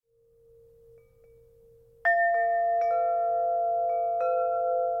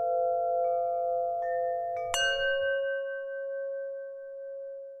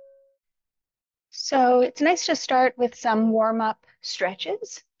So it's nice to start with some warm-up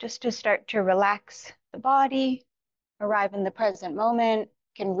stretches, just to start to relax the body, arrive in the present moment,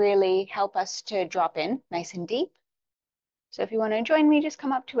 can really help us to drop in nice and deep. So if you want to join me, just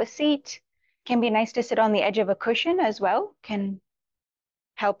come up to a seat. Can be nice to sit on the edge of a cushion as well, can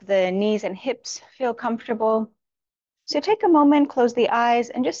help the knees and hips feel comfortable. So take a moment, close the eyes,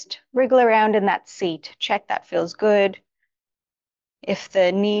 and just wriggle around in that seat. Check that feels good. If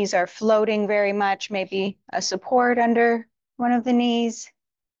the knees are floating very much, maybe a support under one of the knees.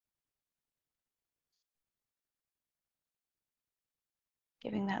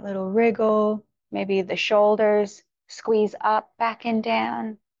 Giving that little wriggle. Maybe the shoulders squeeze up, back and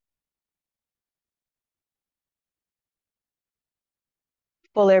down.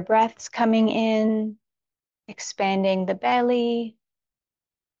 Fuller breaths coming in, expanding the belly,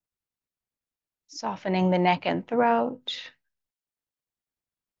 softening the neck and throat.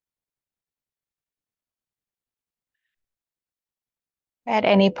 At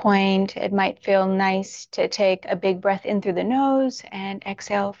any point, it might feel nice to take a big breath in through the nose and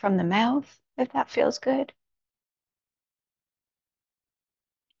exhale from the mouth, if that feels good.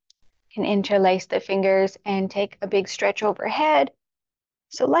 Can interlace the fingers and take a big stretch overhead.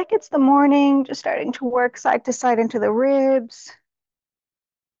 So like it's the morning, just starting to work side to side into the ribs.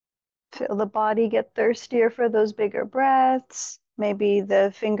 Feel the body get thirstier for those bigger breaths. Maybe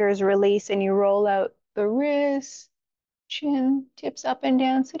the fingers release and you roll out the wrists, chin tips up and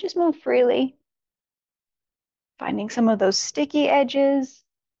down. So just move freely. Finding some of those sticky edges.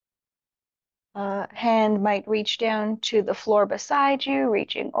 Hand might reach down to the floor beside you,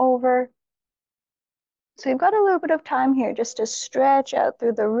 reaching over. So you've got a little bit of time here just to stretch out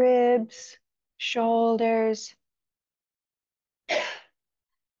through the ribs, shoulders,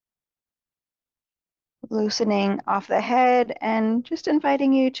 loosening off the head and just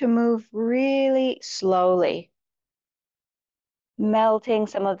inviting you to move really slowly, melting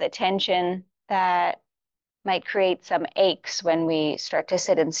some of the tension that might create some aches when we start to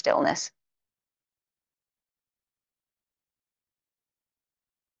sit in stillness.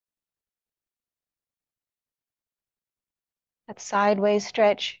 That sideways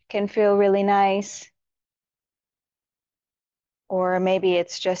stretch can feel really nice. Or maybe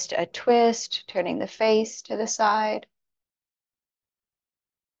it's just a twist, turning the face to the side.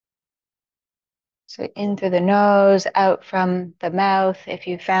 So in through the nose, out from the mouth, if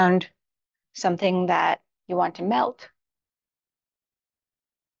you found something that you want to melt.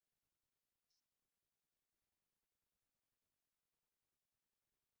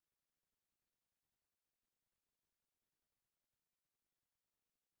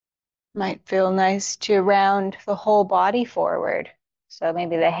 Might feel nice to round the whole body forward. So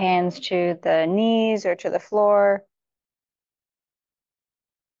maybe the hands to the knees or to the floor.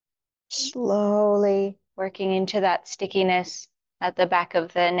 Slowly working into that stickiness at the back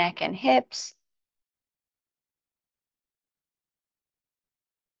of the neck and hips.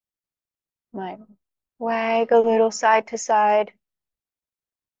 Might wag a little side to side.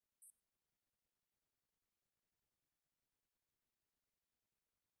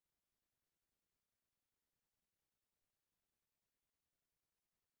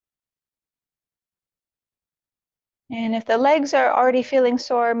 And if the legs are already feeling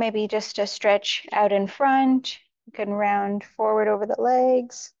sore, maybe just a stretch out in front. You can round forward over the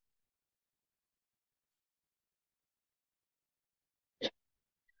legs.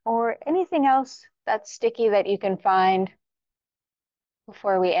 Or anything else that's sticky that you can find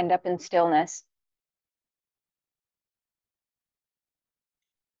before we end up in stillness.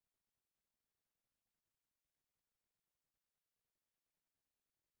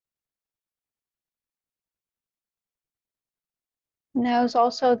 Now's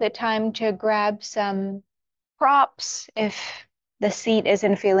also the time to grab some props if the seat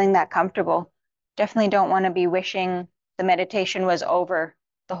isn't feeling that comfortable. Definitely don't want to be wishing the meditation was over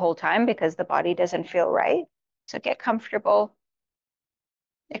the whole time because the body doesn't feel right. So get comfortable,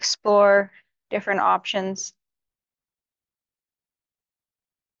 explore different options.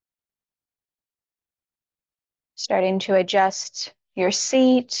 Starting to adjust your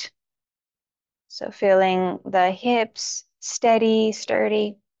seat. So feeling the hips steady,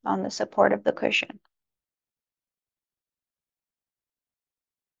 sturdy on the support of the cushion.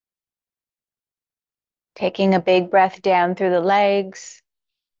 Taking a big breath down through the legs.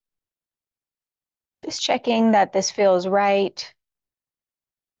 Just checking that this feels right.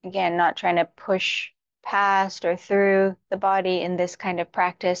 Again, not trying to push past or through the body in this kind of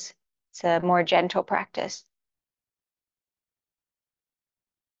practice. It's a more gentle practice.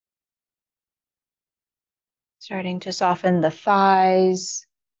 Starting to soften the thighs,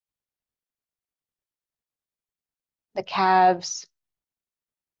 the calves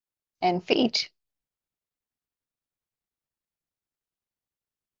and feet.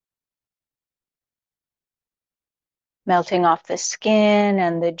 Melting off the skin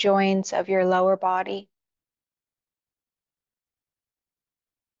and the joints of your lower body.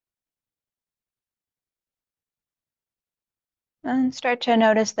 And start to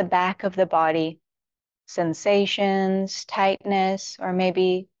notice the back of the body, sensations, tightness, or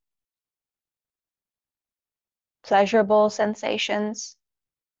maybe pleasurable sensations.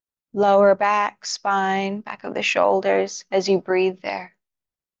 Lower back, spine, back of the shoulders as you breathe there.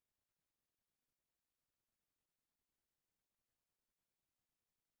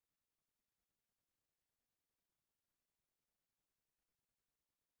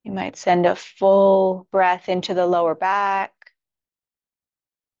 You might send a full breath into the lower back.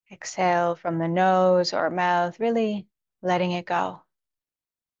 Exhale from the nose or mouth, really letting it go.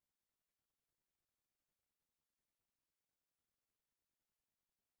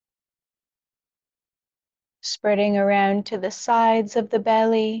 Spreading around to the sides of the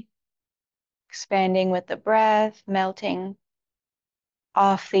belly, expanding with the breath, melting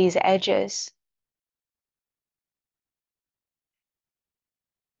off these edges.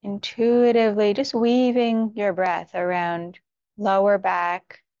 Intuitively, just weaving your breath around lower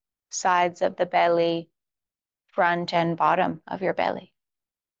back, sides of the belly, front and bottom of your belly.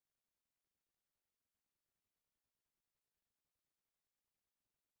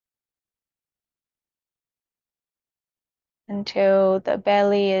 Until the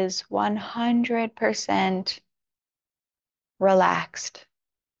belly is 100% relaxed.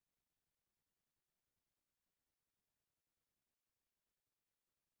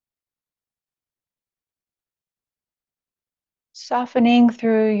 Softening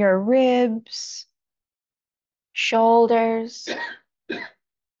through your ribs, shoulders,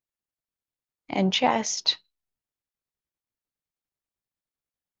 and chest.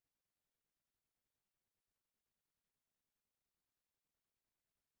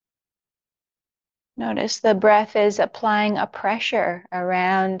 Notice the breath is applying a pressure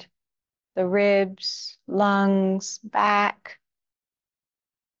around the ribs, lungs, back,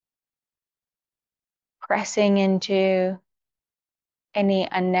 pressing into any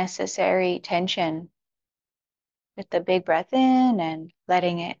unnecessary tension with the big breath in and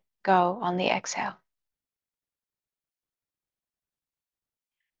letting it go on the exhale.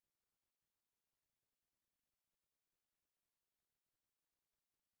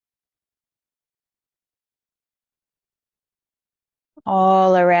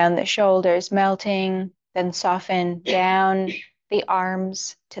 All around the shoulders, melting, then soften down the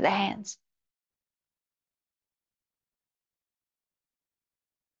arms to the hands.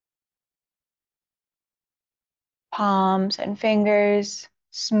 Palms and fingers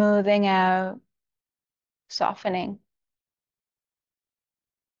smoothing out, softening.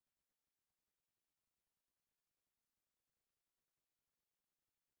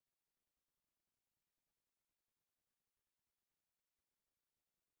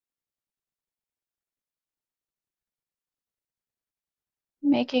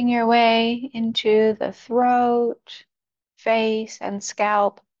 Making your way into the throat, face, and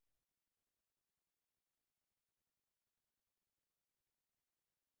scalp.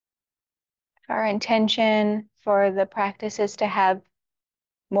 Our intention for the practice is to have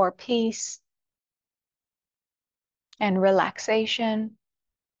more peace and relaxation.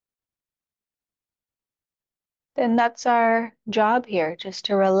 Then that's our job here, just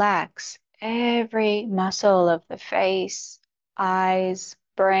to relax every muscle of the face, eyes,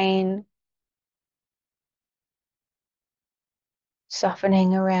 brain,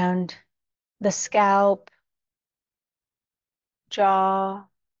 softening around the scalp, jaw,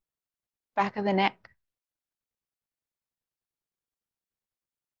 back of the neck.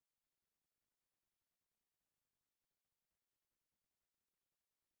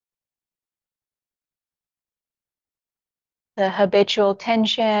 The habitual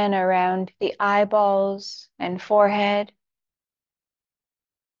tension around the eyeballs and forehead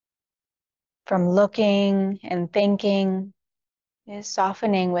from looking and thinking is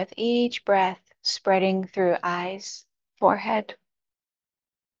softening with each breath, spreading through eyes, forehead,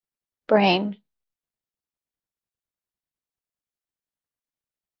 brain.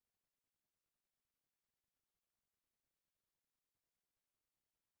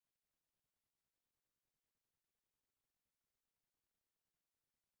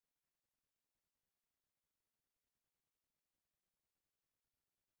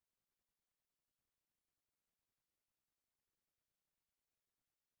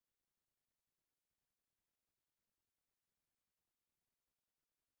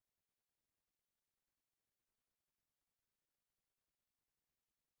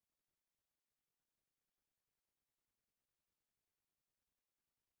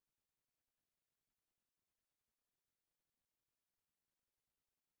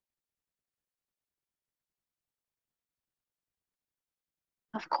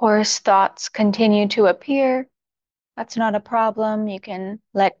 Of course, thoughts continue to appear. That's not a problem. You can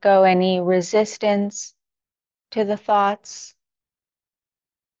let go any resistance to the thoughts.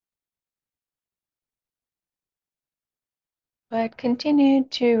 But continue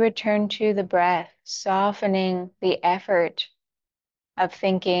to return to the breath, softening the effort of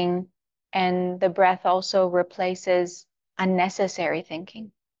thinking, and the breath also replaces unnecessary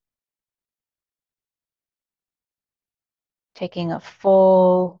thinking. Taking a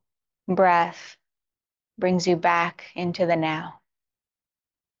full breath brings you back into the now.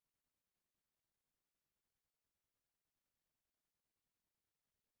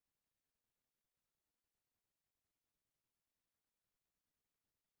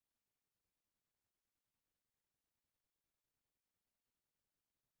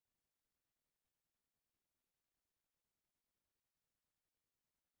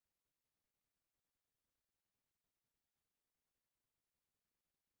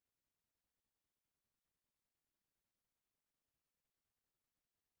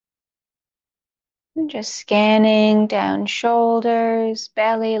 And just scanning down shoulders,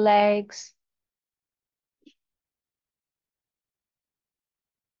 belly, legs,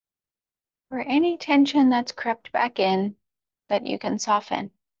 or any tension that's crept back in that you can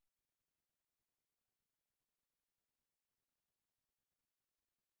soften.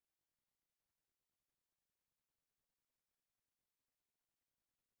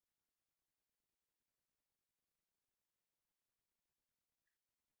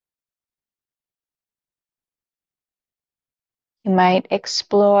 You might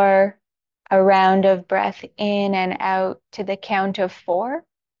explore a round of breath in and out to the count of 4,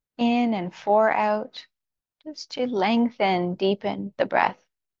 in and 4 out, just to lengthen, deepen the breath.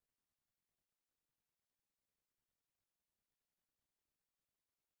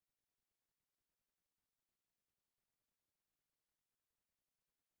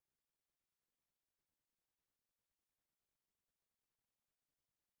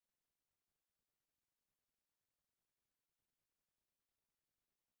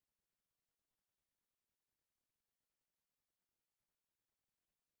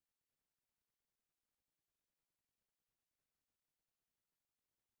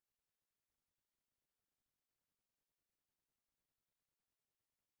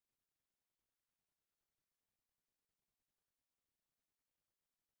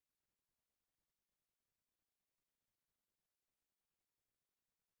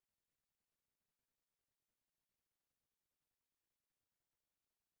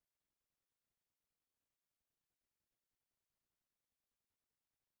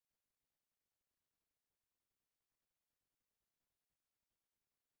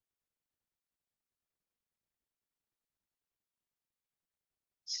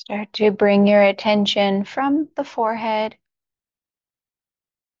 Start to bring your attention from the forehead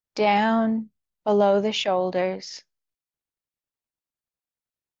down below the shoulders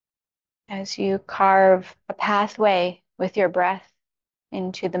as you carve a pathway with your breath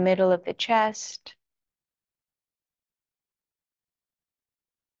into the middle of the chest,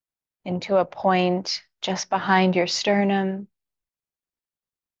 into a point just behind your sternum,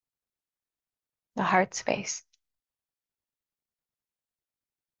 the heart space.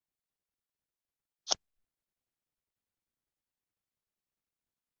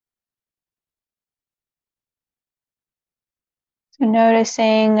 So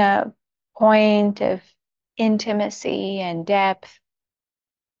noticing a point of intimacy and depth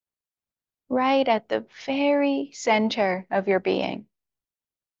right at the very center of your being,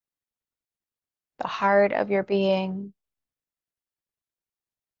 the heart of your being,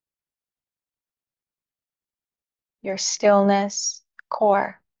 your stillness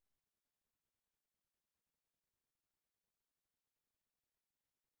core.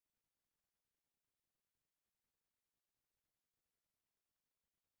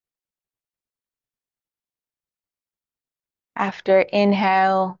 After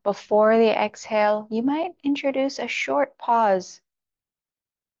inhale, before the exhale, you might introduce a short pause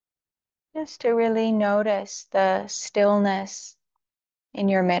just to really notice the stillness in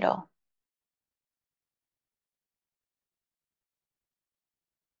your middle.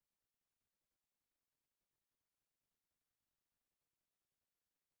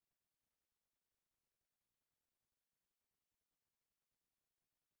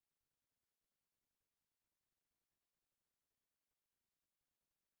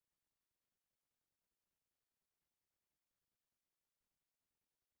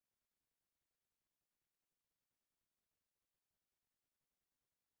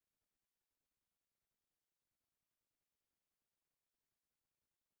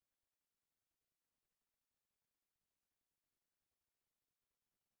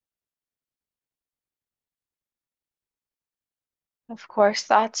 Of course,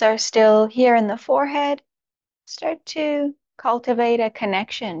 thoughts are still here in the forehead. Start to cultivate a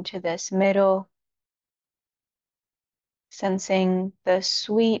connection to this middle, sensing the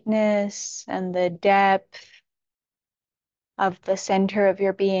sweetness and the depth of the center of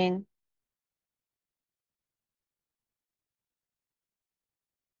your being.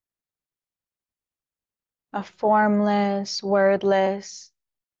 A formless, wordless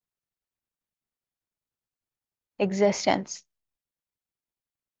existence.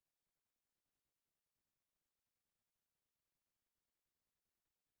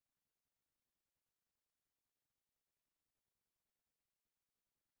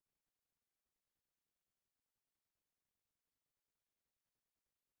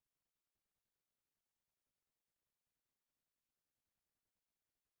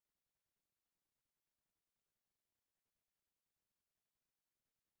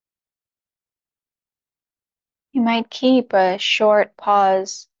 You might keep a short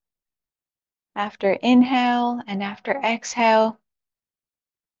pause after inhale and after exhale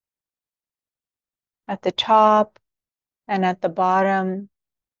at the top and at the bottom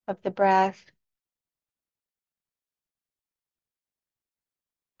of the breath,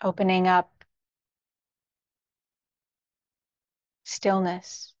 opening up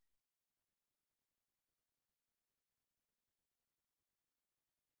stillness.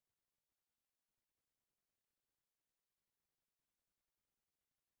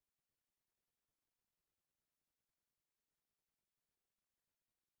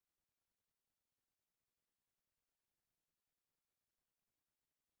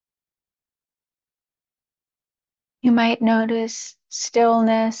 You might notice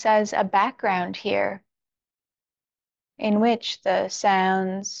stillness as a background here in which the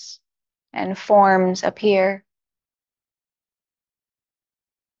sounds and forms appear,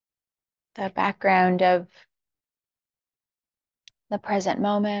 the background of the present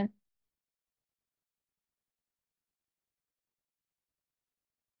moment.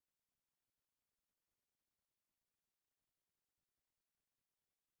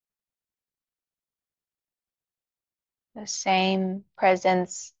 The same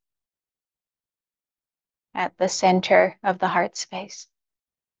presence at the center of the heart space.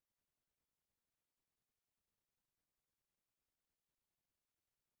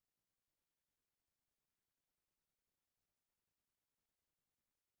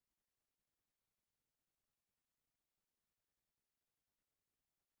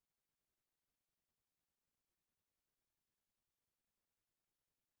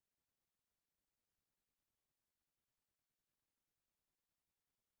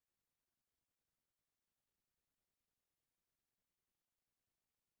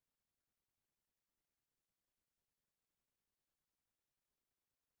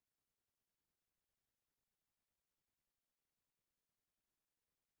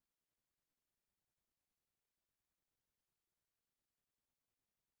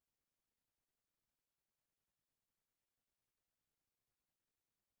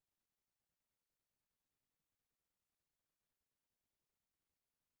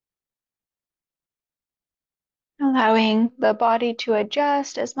 Allowing the body to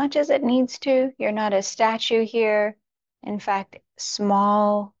adjust as much as it needs to. You're not a statue here. In fact,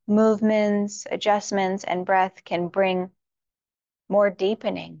 small movements, adjustments, and breath can bring more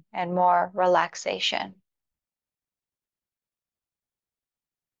deepening and more relaxation.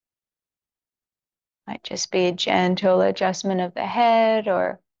 Might just be a gentle adjustment of the head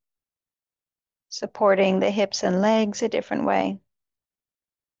or supporting the hips and legs a different way.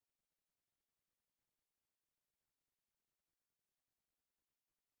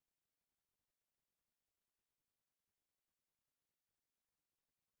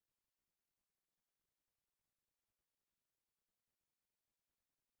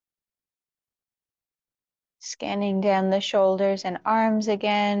 Scanning down the shoulders and arms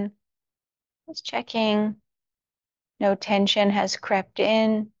again. Just checking no tension has crept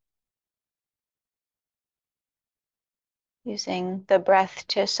in. Using the breath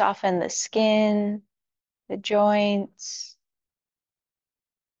to soften the skin, the joints.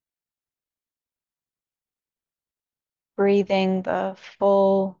 Breathing the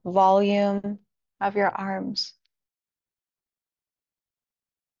full volume of your arms.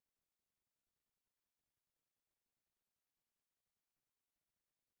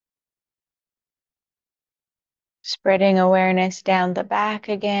 Spreading awareness down the back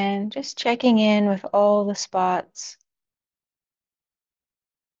again, just checking in with all the spots.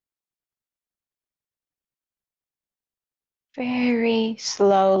 Very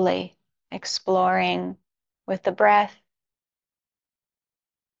slowly exploring with the breath,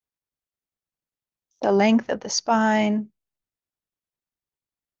 the length of the spine,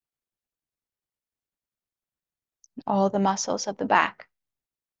 all the muscles of the back.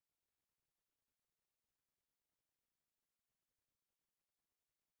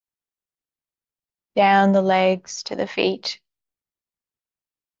 Down the legs to the feet.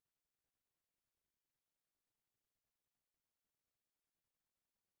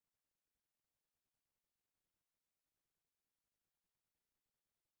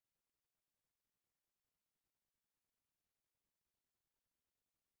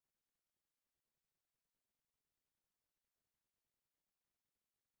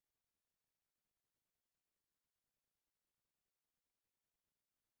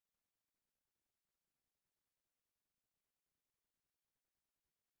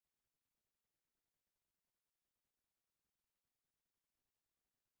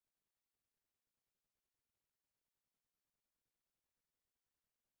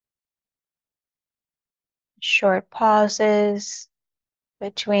 Short pauses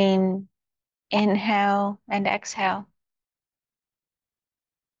between inhale and exhale.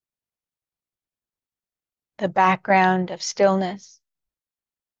 The background of stillness.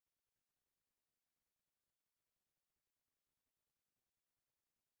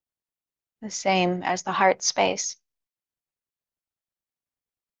 The same as the heart space.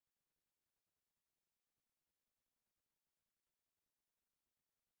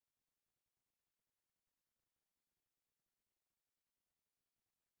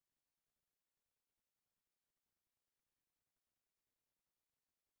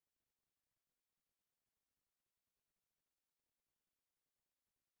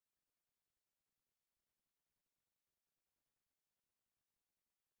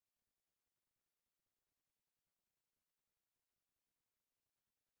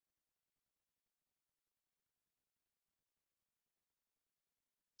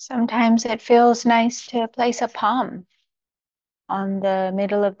 Sometimes it feels nice to place a palm on the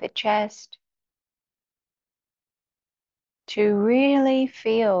middle of the chest to really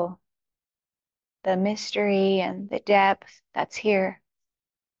feel the mystery and the depth that's here.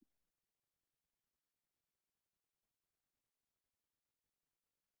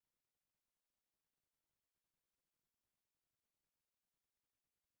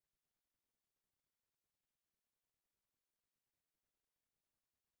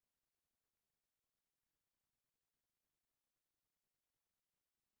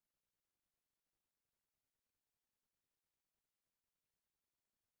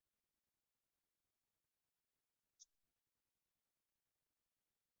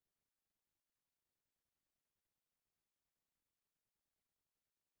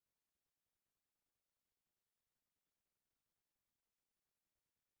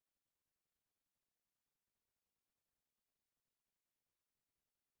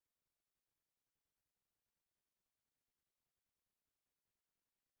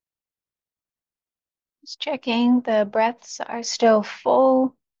 Just checking the breaths are still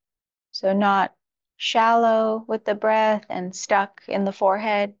full, so not shallow with the breath and stuck in the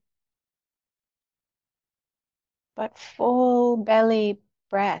forehead, but full belly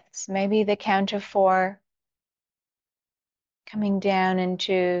breaths, maybe the count of 4, coming down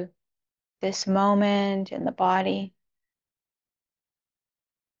into this moment in the body,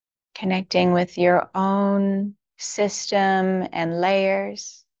 connecting with your own system and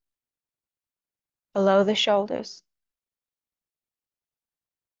layers below the shoulders.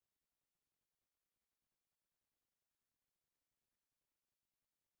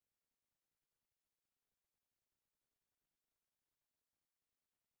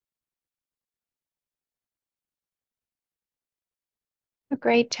 A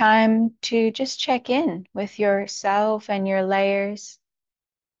great time to just check in with yourself and your layers.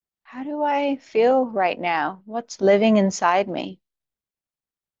 How do I feel right now? What's living inside me?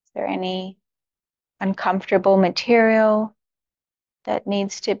 Is there any uncomfortable material that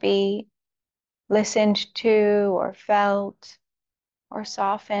needs to be listened to or felt or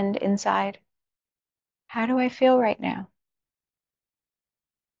softened inside? How do I feel right now?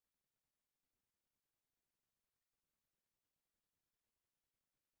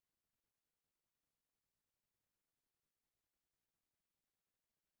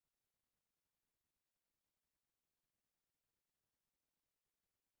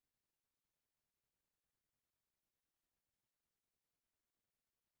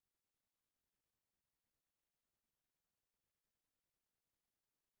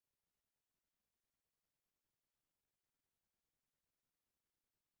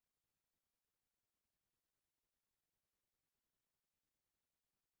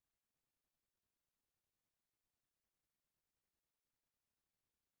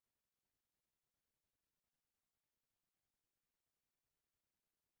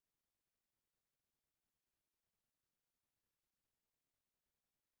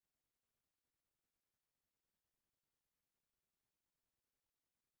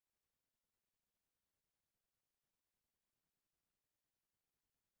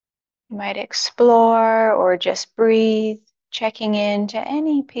 You might explore or just breathe, checking into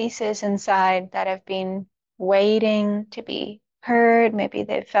any pieces inside that have been waiting to be heard. Maybe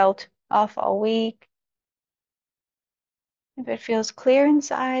they've felt off all week. If it feels clear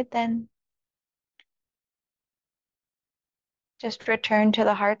inside, then just return to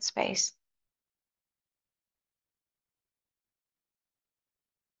the heart space.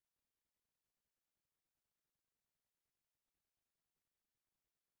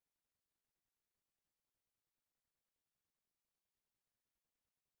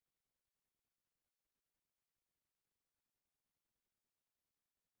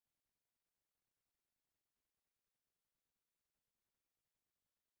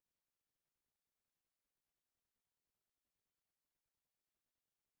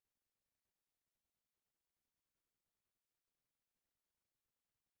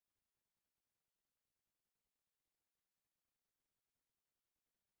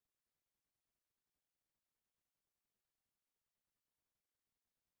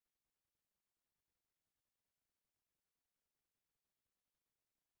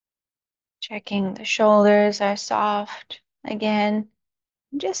 Checking the shoulders are soft again.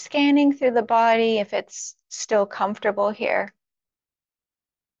 Just scanning through the body if it's still comfortable here.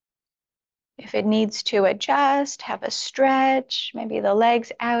 If it needs to adjust, have a stretch, maybe the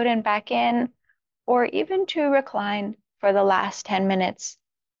legs out and back in, or even to recline for the last 10 minutes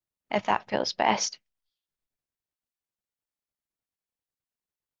if that feels best.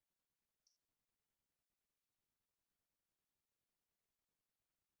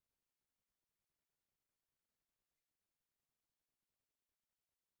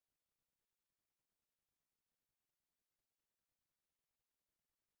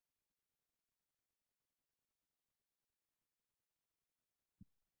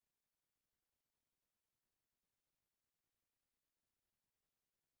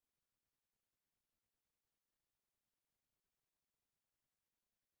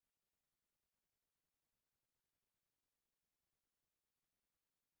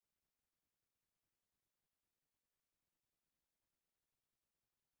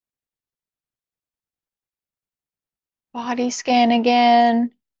 Body scan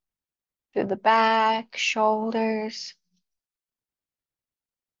again through the back, shoulders.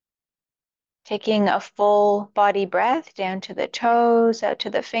 Taking a full body breath down to the toes, out to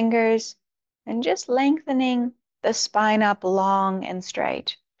the fingers, and just lengthening the spine up long and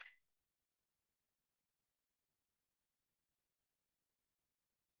straight.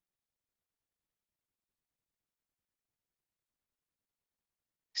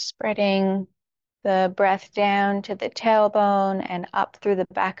 Spreading the breath down to the tailbone and up through the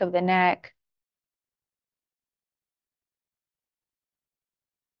back of the neck.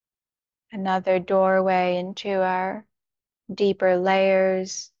 Another doorway into our deeper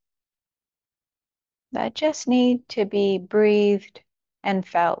layers that just need to be breathed and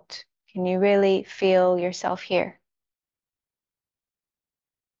felt. Can you really feel yourself here?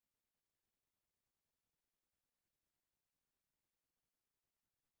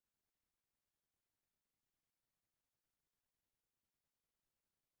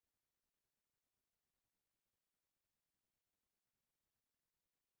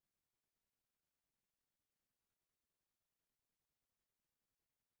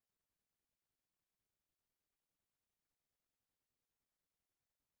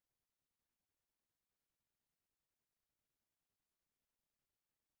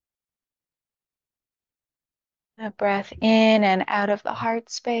 A breath in and out of the heart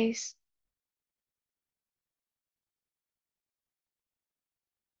space.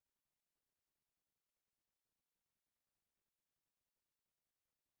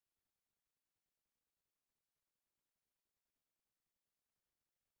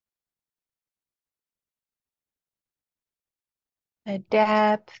 The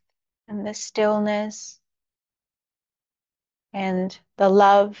depth and the stillness and the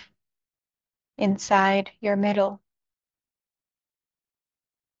love inside your middle.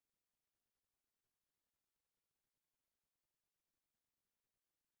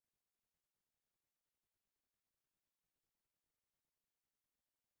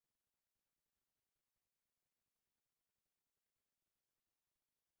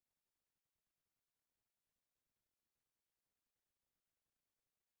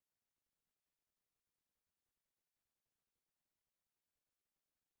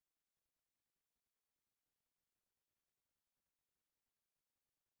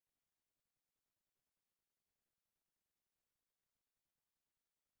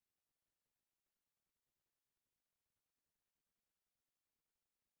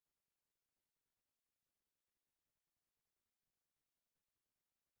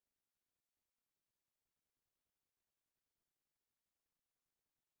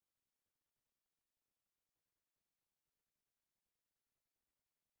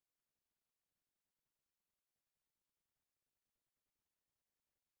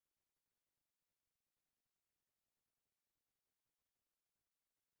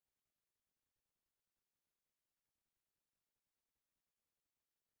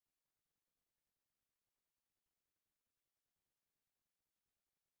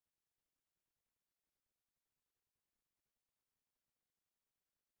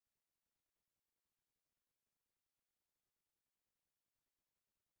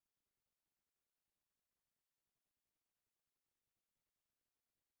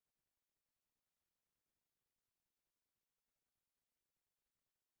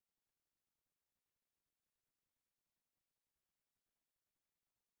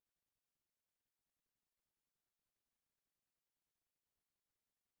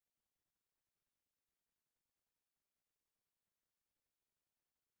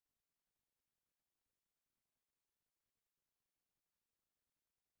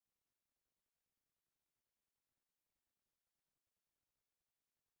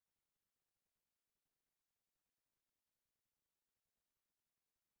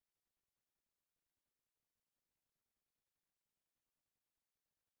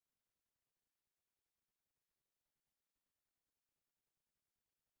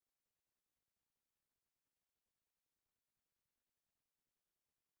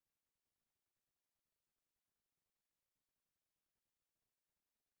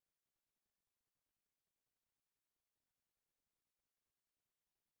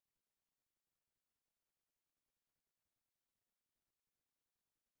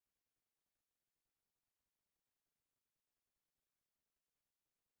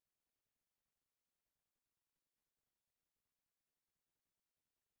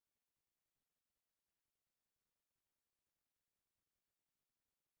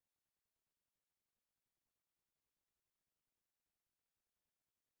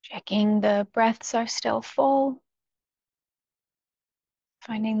 Checking the breaths are still full.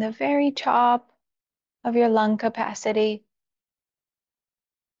 Finding the very top of your lung capacity.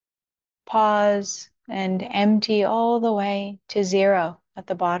 Pause and empty all the way to 0 at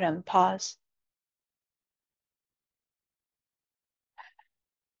the bottom. Pause.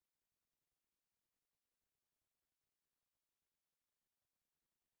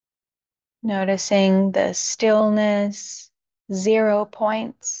 Noticing the stillness, 0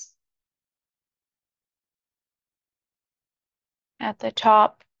 points at the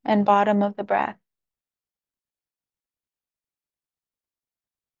top and bottom of the breath.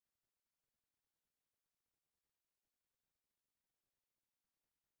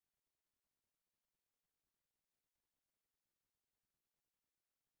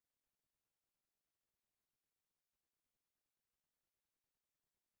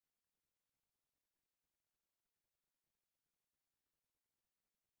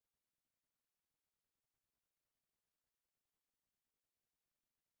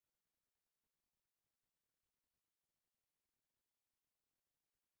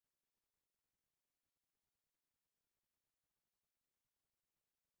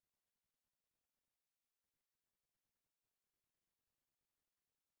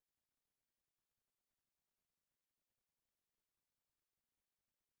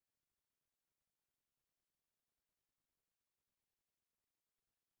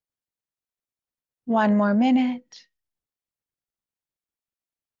 One more minute.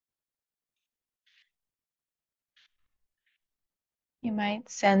 You might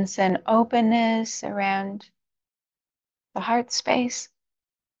sense an openness around the heart space.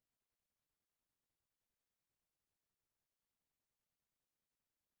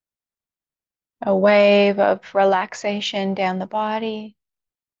 A wave of relaxation down the body.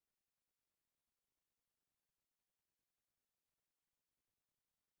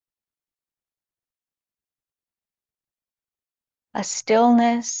 A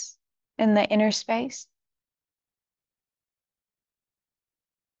stillness in the inner space.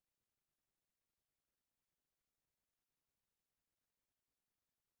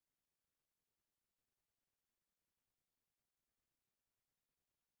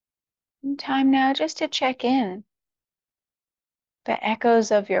 And time now just to check in. The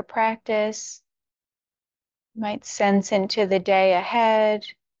echoes of your practice. You might sense into the day ahead,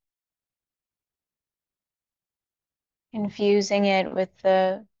 infusing it with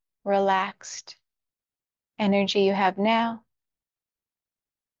the relaxed energy you have now.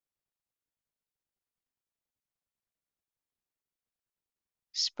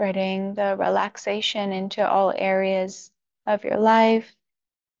 Spreading the relaxation into all areas of your life.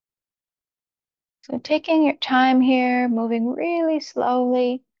 So taking your time here, moving really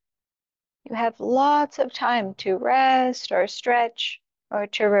slowly. You have lots of time to rest or stretch or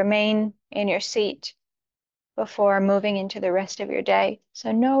to remain in your seat before moving into the rest of your day.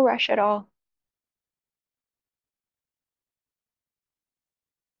 So no rush at all.